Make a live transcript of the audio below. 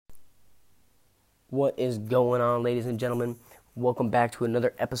What is going on, ladies and gentlemen? Welcome back to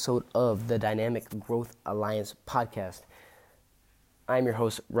another episode of the Dynamic Growth Alliance podcast. I'm your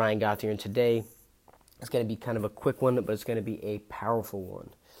host, Ryan Gothier, and today it's going to be kind of a quick one, but it's going to be a powerful one.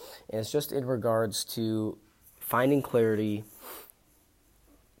 And it's just in regards to finding clarity,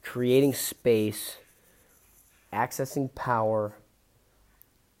 creating space, accessing power,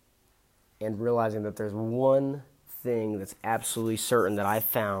 and realizing that there's one thing that's absolutely certain that I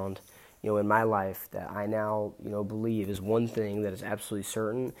found in my life that I now, believe is one thing that is absolutely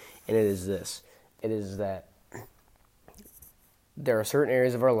certain, and it is this. It is that there are certain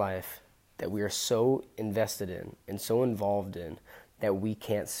areas of our life that we are so invested in and so involved in that we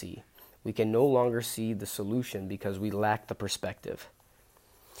can't see. We can no longer see the solution because we lack the perspective.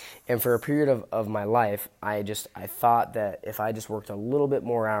 And for a period of my life, I thought that if I just worked a little bit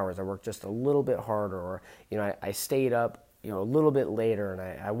more hours, I worked just a little bit harder, or, I stayed up a little bit later, and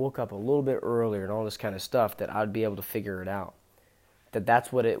I woke up a little bit earlier and all this kind of stuff, that I'd be able to figure it out.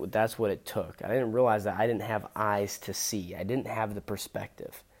 That's what it took. I didn't realize that I didn't have eyes to see. I didn't have the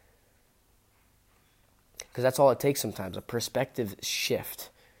perspective. Because that's all it takes sometimes, a perspective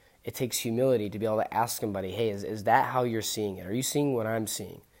shift. It takes humility to be able to ask somebody, hey, is that how you're seeing it? Are you seeing what I'm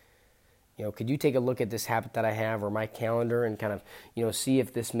seeing? Could you take a look at this habit that I have or my calendar and kind of, see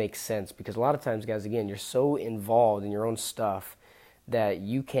if this makes sense? Because a lot of times, guys, again, you're so involved in your own stuff that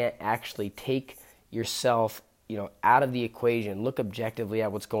you can't actually take yourself, out of the equation, look objectively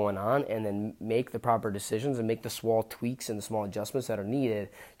at what's going on, and then make the proper decisions and make the small tweaks and the small adjustments that are needed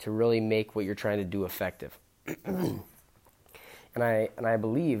to really make what you're trying to do effective. And I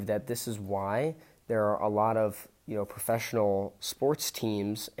believe that this is why there are a lot of professional sports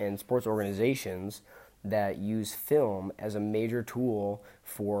teams and sports organizations that use film as a major tool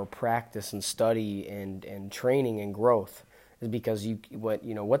for practice and study and training and growth. Is because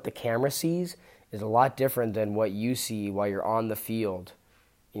what the camera sees is a lot different than what you see while you're on the field.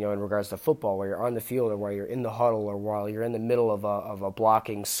 In regards to football, while you're on the field, or while you're in the huddle, or while you're in the middle of a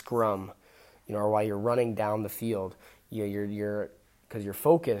blocking scrum, or while you're running down the field. Because your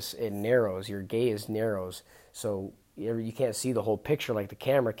focus, it narrows, your gaze narrows, so you can't see the whole picture like the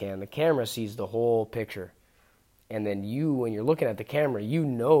camera can. The camera sees the whole picture, and then when you're looking at the camera,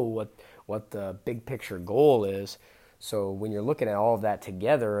 what the big picture goal is. So when you're looking at all of that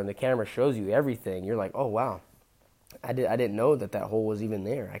together, and the camera shows you everything, you're like, oh wow, I didn't know that hole was even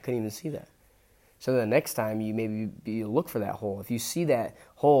there. I couldn't even see that. So the next time you look for that hole. If you see that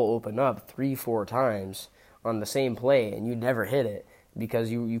hole open up 3-4 times on the same play and you never hit it because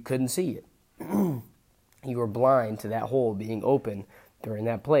you couldn't see it. You were blind to that hole being open during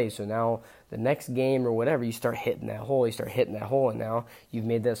that play. So now the next game or whatever, you start hitting that hole, and now you've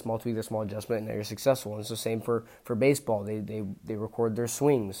made that small tweak, that small adjustment, and now you're successful. And it's the same for baseball. They record their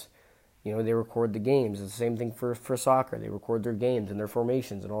swings. They record the games. It's the same thing for soccer. They record their games and their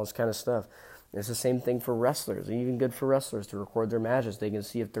formations and all this kind of stuff. It's the same thing for wrestlers. It's even good for wrestlers to record their matches. They can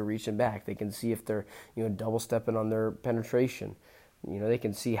see if they're reaching back. They can see if they're double stepping on their penetration. They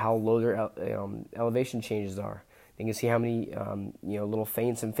can see how low their elevation changes are. They can see how many little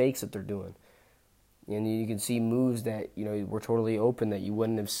feints and fakes that they're doing. And you can see moves that were totally open that you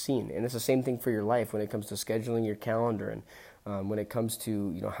wouldn't have seen. And it's the same thing for your life when it comes to scheduling your calendar, and when it comes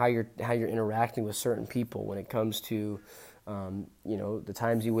to how you're interacting with certain people. When it comes to the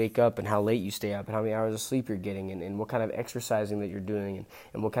times you wake up and how late you stay up and how many hours of sleep you're getting, and what kind of exercising that you're doing,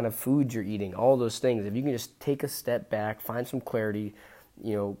 and what kind of food you're eating, all those things. If you can just take a step back, find some clarity,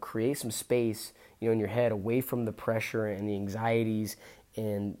 create some space, in your head away from the pressure and the anxieties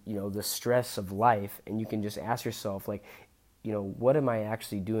and, the stress of life, and you can just ask yourself, like, what am I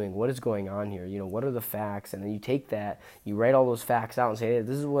actually doing? What is going on here? What are the facts? And then you take that, you write all those facts out and say, hey,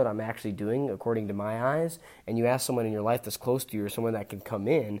 this is what I'm actually doing according to my eyes. And you ask someone in your life that's close to you, or someone that can come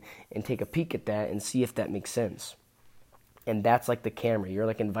in and take a peek at that and see if that makes sense. And that's like the camera. You're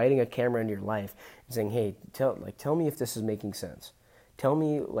like inviting a camera into your life and saying, hey, tell me if this is making sense. Tell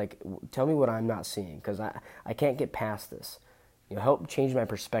me what I'm not seeing, because I can't get past this. Help change my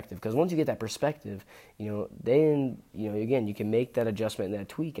perspective, because once you get that perspective, then, again, you can make that adjustment and that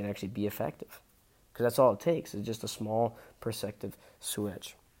tweak and actually be effective, because that's all it takes. It's just a small perspective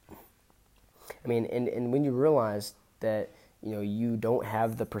switch. I mean, and when you realize that, you don't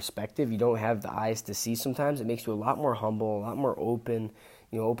have the perspective, you don't have the eyes to see sometimes, it makes you a lot more humble, a lot more open,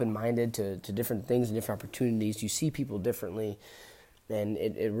 open-minded to different things and different opportunities. You see people differently. And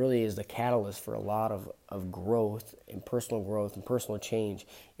it really is the catalyst for a lot of growth and personal change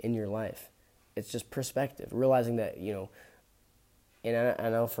in your life. It's just perspective, realizing that, and I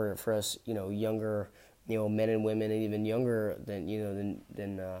know for us, younger men and women, and even younger than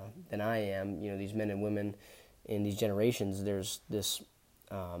than I am. These men and women in these generations. There's this.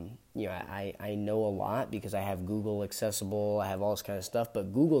 I know a lot because I have Google accessible. I have all this kind of stuff,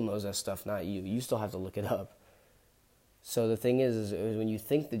 but Google knows that stuff, not you. You still have to look it up. So the thing is when you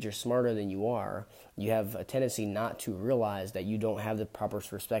think that you're smarter than you are, you have a tendency not to realize that you don't have the proper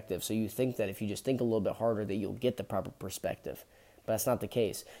perspective. So you think that if you just think a little bit harder that you'll get the proper perspective. But that's not the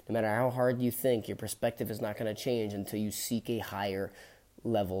case. No matter how hard you think, your perspective is not going to change until you seek a higher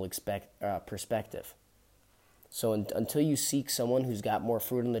level perspective. So until you seek someone who's got more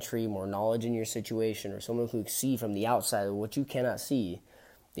fruit on the tree, more knowledge in your situation, or someone who can see from the outside what you cannot see,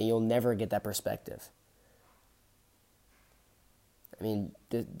 then you'll never get that perspective. I mean,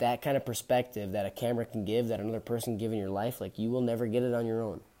 that kind of perspective that a camera can give, that another person can give in your life, like, you will never get it on your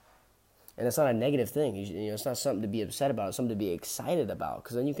own. And it's not a negative thing. It's not something to be upset about. It's something to be excited about,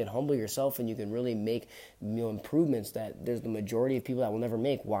 because then you can humble yourself and you can really make improvements that there's the majority of people that will never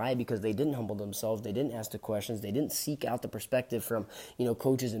make. Why? Because they didn't humble themselves. They didn't ask the questions. They didn't seek out the perspective from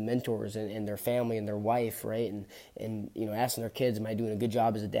coaches and mentors and their family and their wife, right? And asking their kids, am I doing a good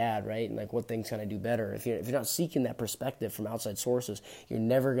job as a dad, right? And like, what things can I do better? If you're not seeking that perspective from outside sources, you're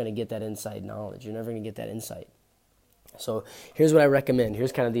never going to get that inside knowledge. You're never going to get that insight. So here's what I recommend.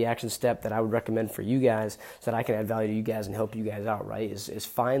 Here's kind of the action step that I would recommend for you guys so that I can add value to you guys and help you guys out, right? Is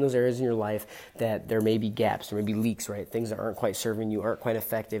find those areas in your life that there may be gaps, there may be leaks, right? Things that aren't quite serving you, aren't quite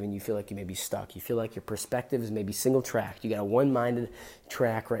effective, and you feel like you may be stuck. You feel like your perspective is maybe single-tracked. You got a one-minded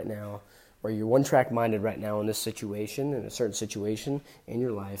track right now, or you're one-track minded right now in this situation, in a certain situation in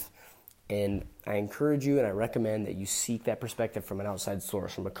your life. And I encourage you and I recommend that you seek that perspective from an outside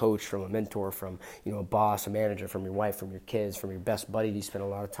source, from a coach, from a mentor, from a boss, a manager, from your wife, from your kids, from your best buddy that you spend a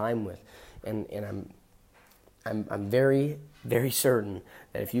lot of time with. And I'm very, very certain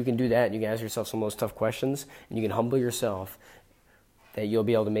that if you can do that and you can ask yourself some of those tough questions and you can humble yourself, that you'll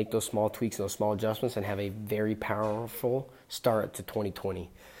be able to make those small tweaks and those small adjustments and have a very powerful start to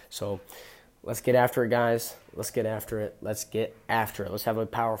 2020. So let's get after it, guys. Let's get after it. Let's get after it. Let's have a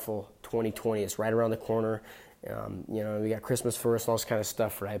powerful 2020. It's right around the corner. We got Christmas first and all this kind of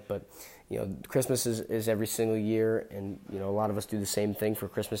stuff, right? But, Christmas is every single year, and, a lot of us do the same thing for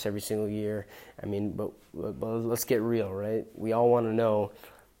Christmas every single year. I mean, but let's get real, right? We all want to know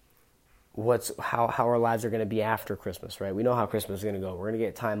how our lives are going to be after Christmas, right? We know how Christmas is going to go. We're going to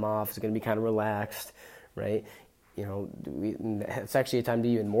get time off. It's going to be kind of relaxed, right? It's actually a time to be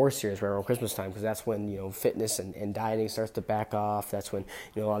even more serious right around Christmas time, because that's when, fitness and dieting starts to back off. That's when,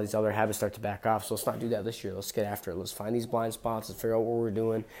 a lot of these other habits start to back off. So let's not do that this year. Let's get after it. Let's find these blind spots. Let's figure out what we're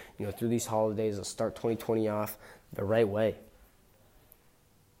doing, through these holidays. Let's start 2020 off the right way.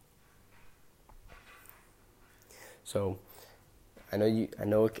 So I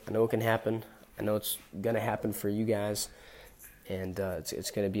know it can happen. I know it's going to happen for you guys. And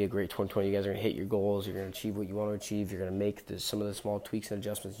it's going to be a great 2020. You guys are going to hit your goals. You're going to achieve what you want to achieve. You're going to make some of the small tweaks and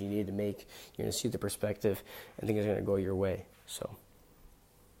adjustments you need to make. You're going to see the perspective, and things are going to go your way. So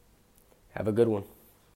have a good one.